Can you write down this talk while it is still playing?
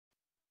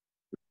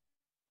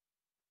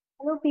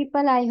Hello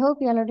people, I hope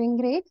you all are doing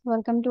great.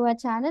 Welcome to our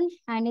channel,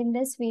 and in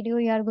this video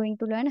you are going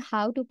to learn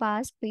how to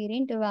pass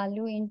parent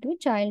value into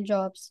child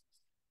jobs.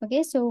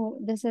 Okay, so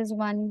this is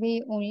one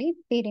way only,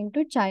 parent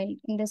to child,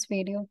 in this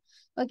video.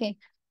 Okay,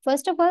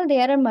 first of all,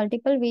 there are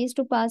multiple ways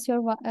to pass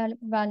your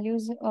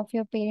values of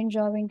your parent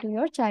job into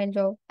your child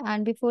job.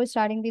 And before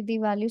starting with the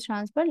values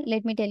transfer,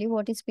 let me tell you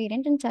what is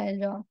parent and child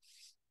job.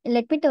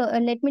 Let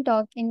me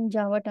talk in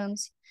Java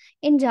terms.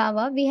 In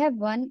Java, we have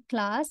one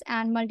class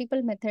and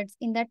multiple methods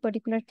in that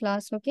particular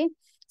class. Okay.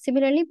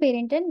 Similarly,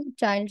 parent and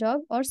child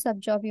job or sub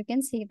job, you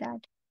can see that.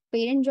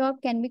 Parent job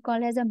can be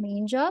called as a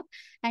main job,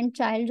 and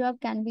child job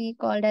can be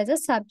called as a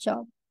sub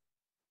job.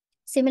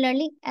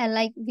 Similarly,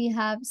 like we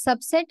have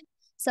subset.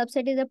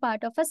 Subset is a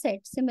part of a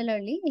set.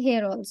 Similarly,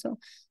 here also.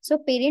 So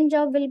parent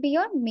job will be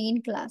your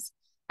main class,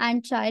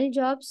 and child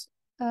jobs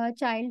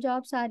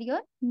are your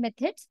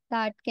methods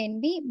that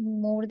can be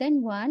more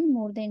than one,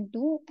 more than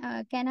two,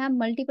 can have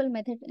multiple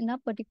methods in a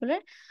particular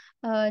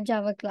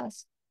Java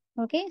class.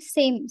 Okay,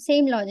 same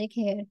logic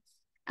here,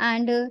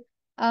 and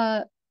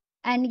uh,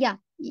 and yeah,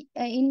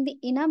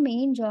 in a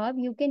main job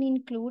you can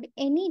include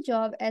any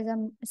job as a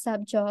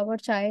sub job or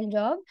child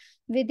job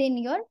within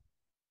your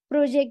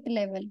project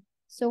level.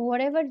 So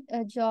whatever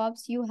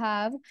jobs you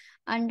have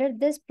under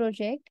this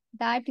project,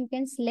 that you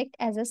can select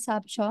as a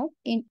sub job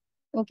in,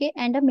 okay,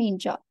 and a main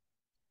job.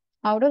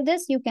 Out of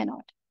this you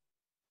cannot.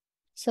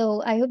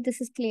 So I hope this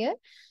is clear.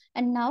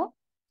 And now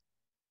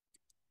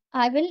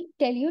I will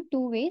tell you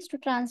two ways to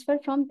transfer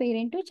from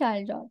parent to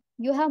child job.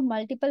 You have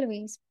multiple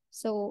ways.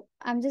 So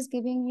I'm just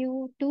giving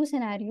you two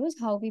scenarios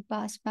how we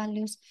pass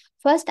values.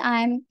 First,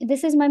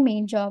 this is my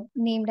main job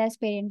named as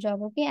parent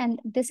job, okay, and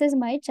this is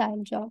my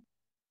child job.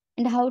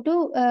 And how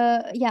to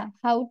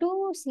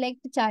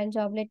select the child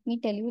job, let me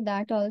tell you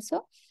that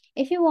also.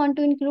 If you want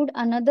to include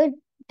another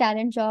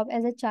talent job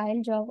as a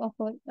child job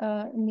of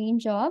a main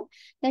job,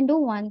 then do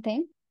one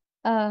thing.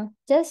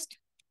 Just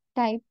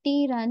type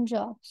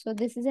tRunJob. So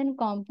this is a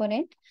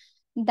component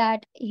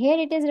that here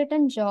it is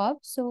written job,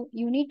 so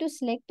you need to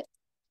select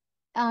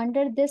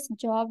under this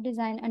job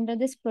design, under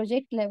this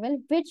project level,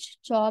 which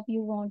job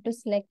you want to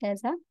select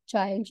as a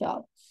child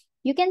job.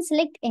 You can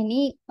select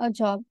any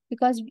job,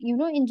 because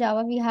in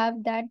Java we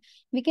have that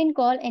we can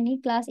call any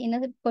class in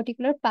a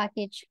particular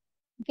package.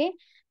 Okay,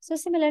 so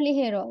similarly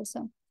here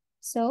also.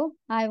 So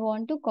I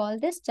want to call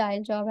this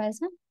child job as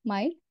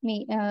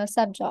a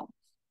sub job.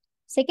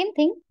 Second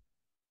thing,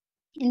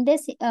 in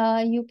this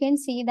you can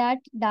see that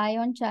die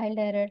on child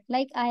error,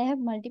 like I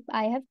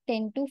have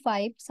 10 to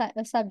 5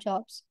 sub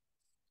jobs,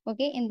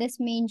 okay, in this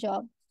main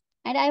job.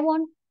 And I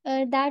want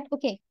that,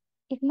 okay,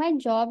 if my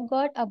job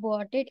got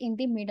aborted in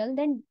the middle,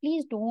 then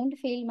please don't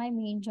fail my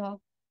main job.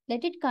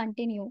 Let it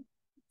continue,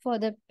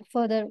 further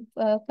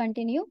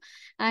continue,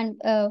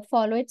 and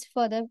follow its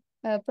further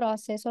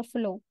process or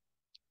flow.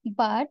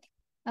 But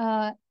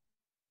uh,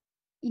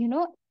 you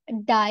know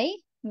die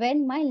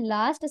when my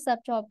last sub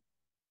job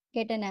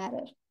get an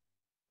error.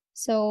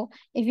 So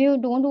if you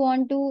don't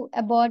want to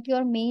abort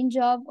your main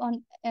job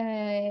on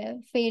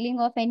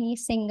failing of any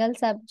single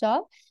sub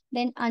job,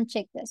 then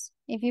uncheck this.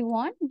 If you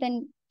want,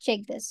 then check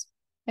this.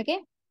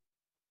 Okay.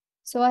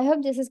 So I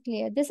hope this is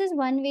clear. This is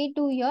one way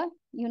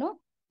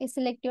to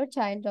select your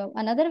child job.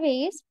 Another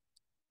way is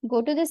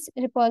go to this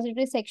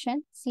repository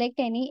section, select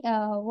any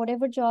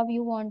whatever job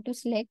you want to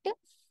select.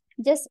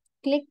 Just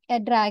click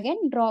drag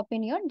and drop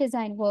in your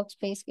design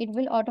workspace. It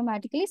will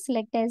automatically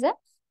select as a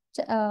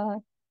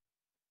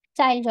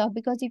child job,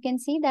 because you can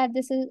see that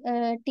this is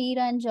a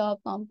tRunJob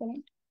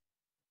component.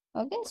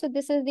 Okay, so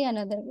this is the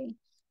another way.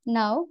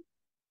 Now,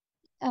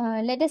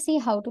 let us see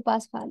how to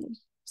pass value.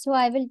 So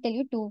I will tell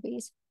you two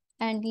ways,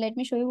 and let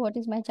me show you what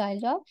is my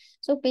child job.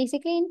 So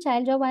basically in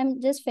child job,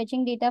 I'm just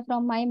fetching data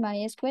from my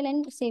MySQL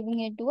and saving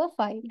it to a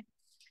file.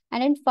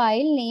 And in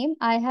file name,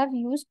 I have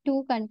used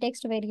two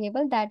context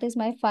variable, that is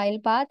my file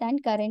path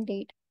and current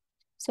date.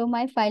 So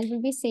my file will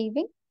be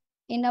saving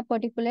in a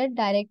particular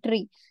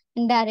directory,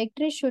 and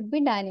directory should be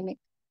dynamic.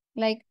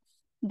 Like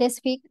this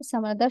week,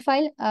 some other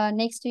file,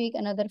 next week,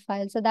 another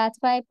file. So that's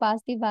why I pass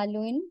the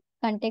value in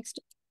context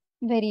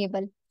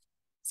variable.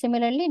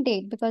 Similarly,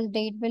 date, because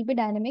date will be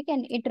dynamic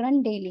and it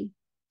run daily.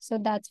 So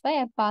that's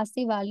why I pass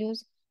the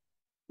values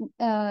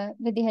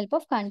with the help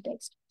of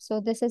context. So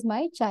this is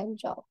my child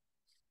job.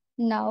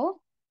 Now,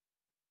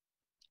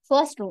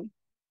 first rule,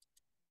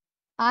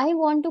 I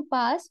want to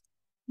pass,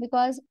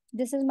 because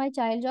this is my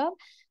child job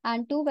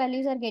and two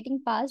values are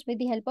getting passed with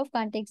the help of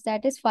context,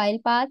 that is file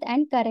path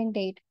and current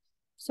date.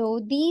 So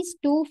these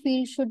two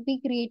fields should be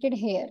created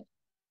here.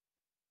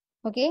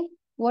 Okay.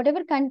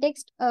 Whatever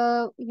context,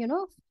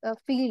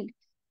 field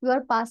you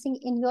are passing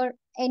in your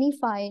any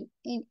file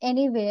in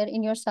anywhere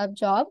in your sub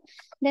job,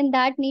 then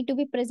that need to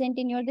be present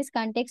in your this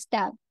context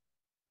tab.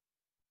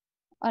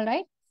 All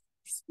right.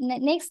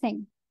 Next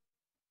thing,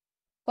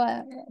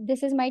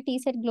 this is my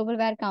tset global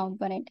var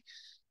component.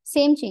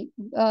 Same thing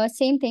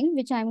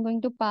which I'm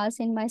going to pass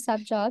in my sub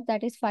job,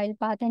 that is file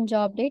path and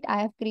job date. I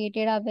have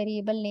created a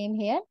variable name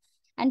here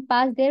and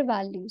pass their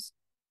values.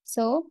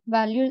 So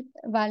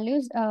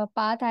values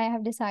path I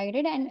have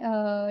decided,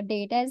 and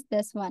data is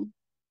this one.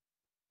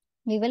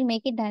 We will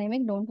make it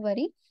dynamic, don't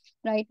worry.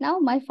 Right now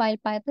my file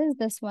path is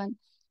this one.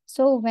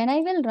 So when I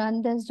will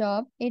run this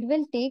job, it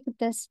will take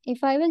this.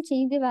 If I will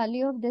change the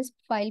value of this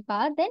file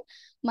path, then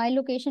my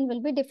location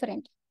will be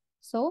different.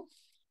 So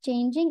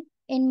changing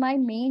in my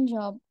main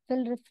job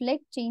will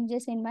reflect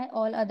changes in my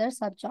all other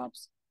sub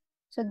jobs.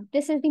 So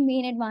this is the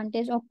main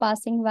advantage of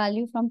passing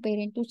value from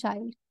parent to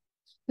child.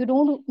 You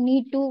don't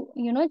need to,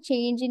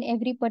 change in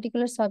every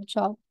particular sub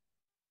job.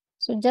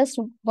 So just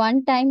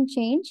one time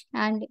change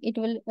and it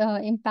will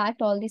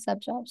impact all the sub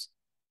jobs.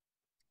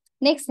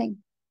 Next thing.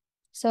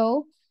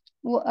 So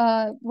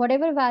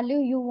whatever value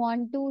you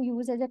want to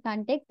use as a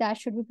context, that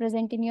should be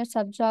present in your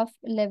sub job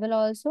level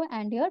also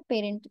and your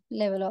parent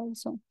level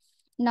also.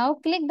 Now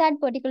click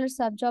that particular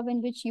sub job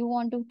in which you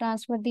want to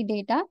transfer the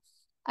data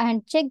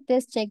and check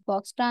this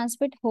checkbox,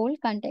 transmit whole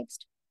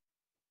context.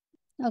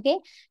 Okay.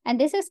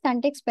 And this is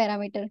context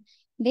parameter.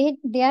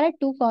 There are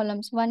two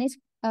columns. One is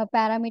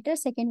parameter,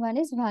 second one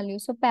is value.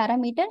 So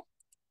parameter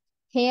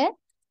here,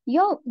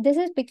 this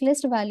is pick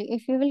list value.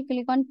 If you will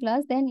click on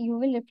plus, then you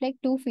will reflect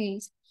two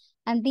fields.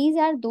 And these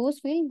are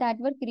those fields that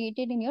were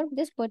created in your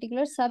this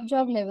particular sub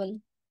job level.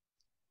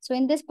 So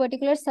in this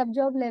particular sub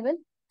job level,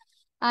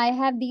 I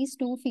have these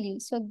two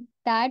fields. So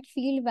that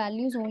field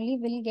values only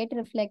will get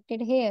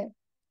reflected here.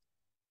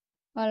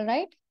 All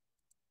right.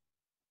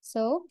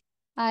 So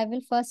I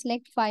will first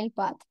select file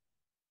path.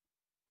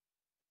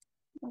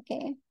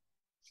 Okay.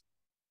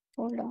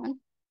 Hold on.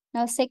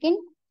 Now second,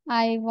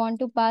 I want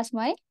to pass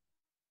my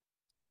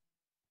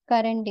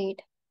current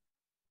date.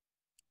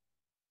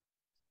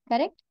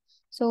 Correct.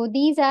 So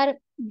these are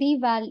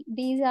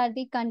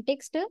the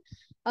context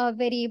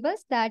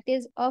variables that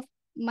is of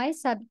my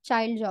sub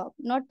child job,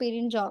 not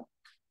parent job.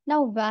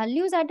 Now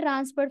values are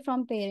transferred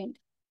from parent.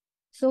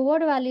 So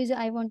what values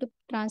I want to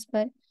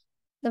transfer?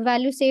 The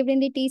value saved in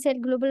the T set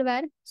global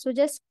var. So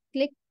just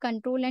click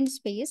control and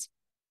space,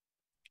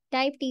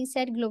 type T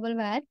set global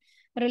var,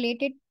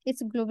 related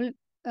its global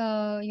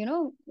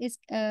is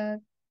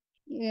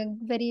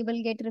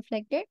variable get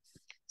reflected.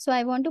 So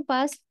I want to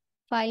pass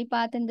file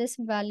path in this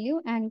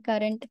value and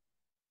current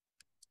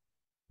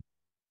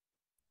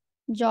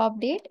job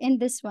date in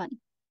this one.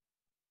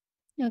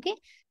 Okay.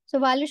 So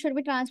value should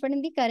be transferred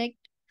in the correct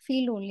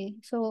field only.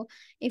 So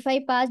if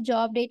I pass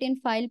job date in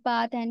file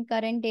path and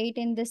current date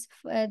in this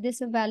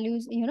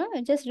values,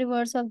 just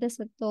reverse of this.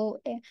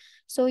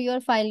 So your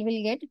file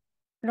will get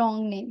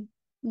wrong name.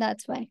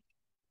 That's why.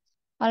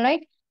 All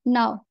right.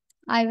 Now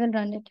I will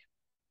run it.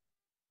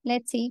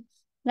 Let's see.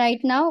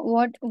 Right now,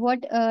 what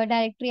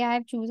directory I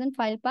have chosen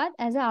file path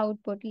as a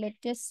output. Let's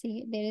just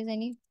see there is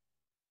any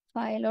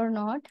file or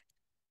not.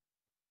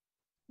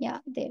 Yeah,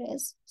 there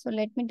is. So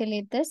let me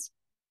delete this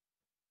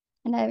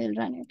and I will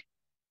run it.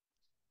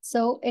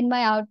 So in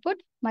my output,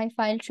 my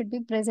file should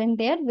be present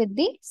there with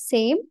the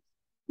same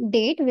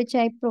date which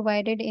I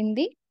provided in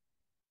the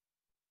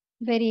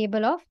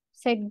variable of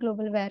set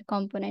global var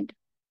component.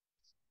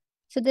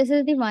 So this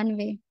is the one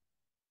way.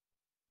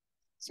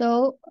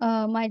 So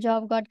my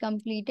job got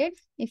completed.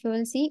 If you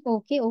will see,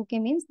 okay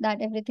means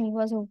that everything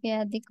was okay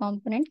at the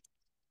component.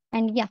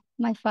 And yeah,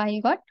 my file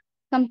got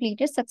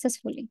completed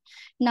successfully.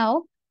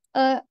 Now,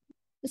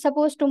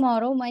 suppose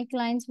tomorrow my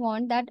clients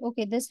want that,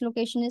 okay, this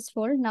location is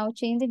full, now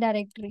change the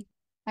directory.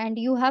 And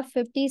you have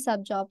 50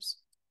 sub jobs.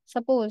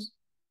 Suppose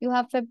you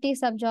have 50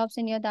 sub jobs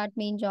in your that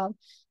main job.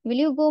 Will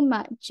you go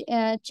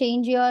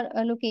change your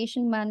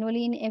location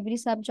manually in every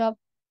sub job?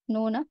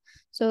 No, na.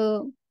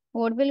 So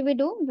what will we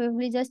do? We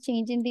will just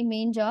change in the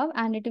main job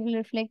and it will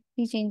reflect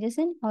the changes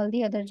in all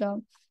the other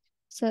jobs.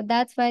 So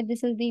that's why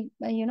this is the,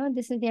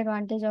 this is the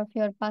advantage of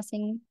your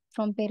passing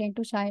from parent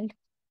to child.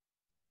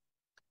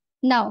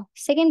 Now,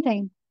 second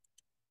thing,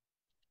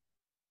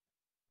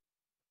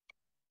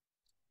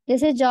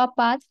 this is job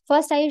path.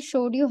 First, I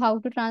showed you how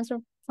to transfer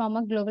from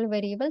a global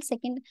variable.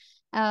 Second,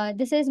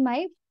 this is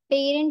my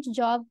parent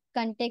job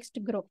context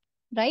group,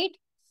 right?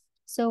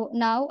 So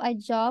now a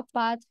job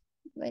path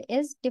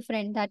is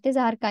different. That is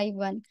archive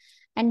one.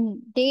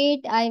 And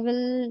date, I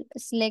will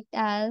select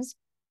as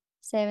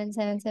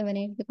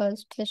 7778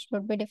 because this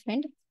should be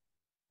different.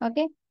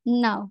 Okay.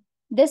 Now,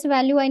 this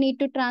value I need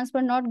to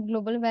transfer, not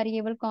global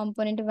variable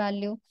component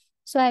value.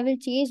 So I will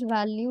change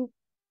value.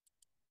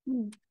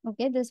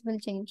 Okay, this will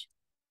change.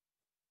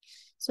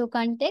 So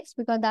context,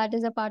 because that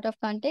is a part of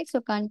context.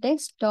 So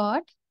context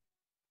dot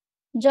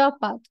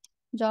job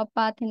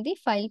path in the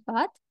file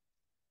path,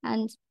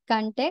 and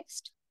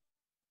context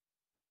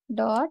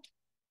dot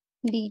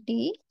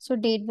dt. So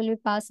date will be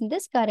passed in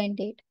this current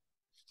date.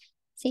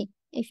 See,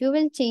 if you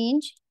will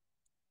change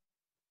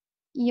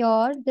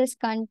your this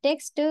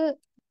context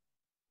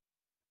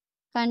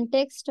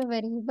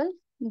variable,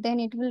 then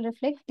it will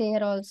reflect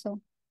there also.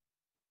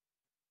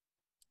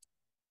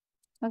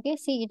 Okay,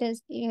 see, it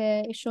is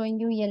showing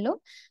you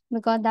yellow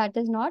because that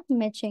is not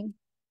matching.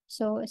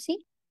 So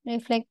see,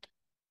 reflect,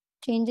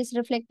 changes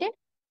reflected.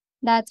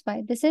 That's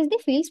why this is the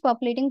fields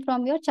populating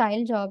from your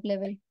child job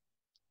level.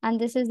 And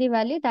this is the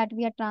value that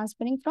we are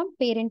transferring from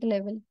parent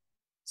level.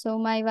 So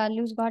my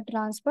values got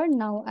transferred.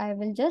 Now I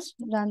will just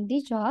run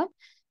the job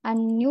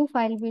and new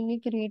file will be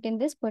created in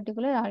this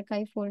particular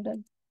archive folder.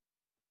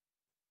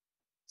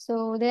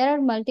 So there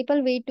are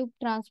multiple way to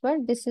transfer.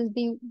 This is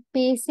the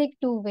basic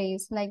two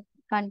ways, like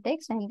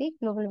context and the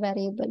global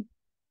variable.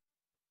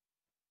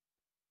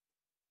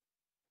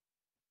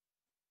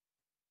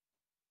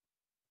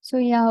 So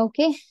yeah,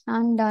 okay,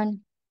 I'm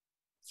done.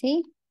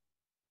 See,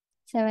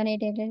 7,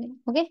 8, 8, 8.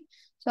 Okay.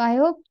 So I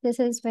hope this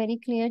is very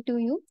clear to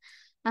you.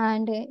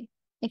 And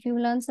if you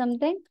learned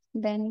something,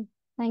 then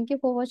thank you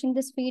for watching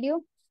this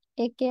video.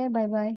 Take care. Bye bye.